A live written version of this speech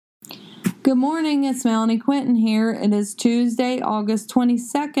Good morning, it's Melanie Quinton here. It is Tuesday, August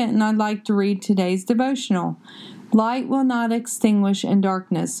 22nd, and I'd like to read today's devotional. Light will not extinguish in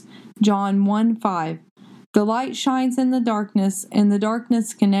darkness. John 1:5. The light shines in the darkness, and the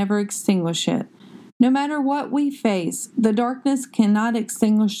darkness can never extinguish it. No matter what we face, the darkness cannot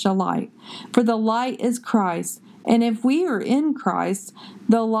extinguish the light, for the light is Christ, and if we are in Christ,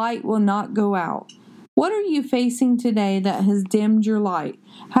 the light will not go out. What are you facing today that has dimmed your light?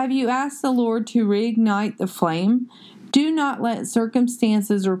 Have you asked the Lord to reignite the flame? Do not let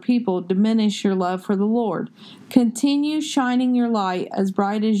circumstances or people diminish your love for the Lord. Continue shining your light as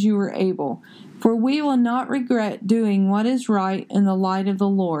bright as you are able, for we will not regret doing what is right in the light of the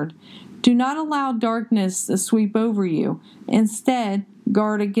Lord. Do not allow darkness to sweep over you. Instead,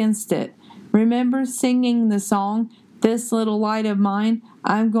 guard against it. Remember singing the song, "This little light of mine,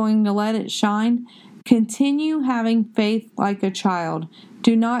 I'm going to let it shine"? Continue having faith like a child.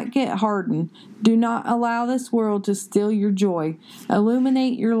 Do not get hardened. Do not allow this world to steal your joy.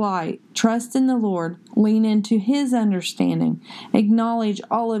 Illuminate your light. Trust in the Lord. Lean into His understanding. Acknowledge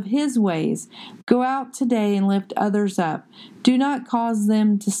all of His ways. Go out today and lift others up. Do not cause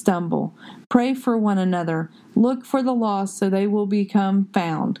them to stumble. Pray for one another. Look for the lost so they will become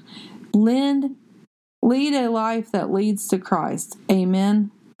found. Lead a life that leads to Christ. Amen.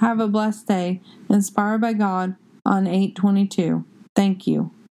 Have a blessed day, inspired by God on 8/22. Thank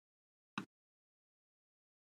you.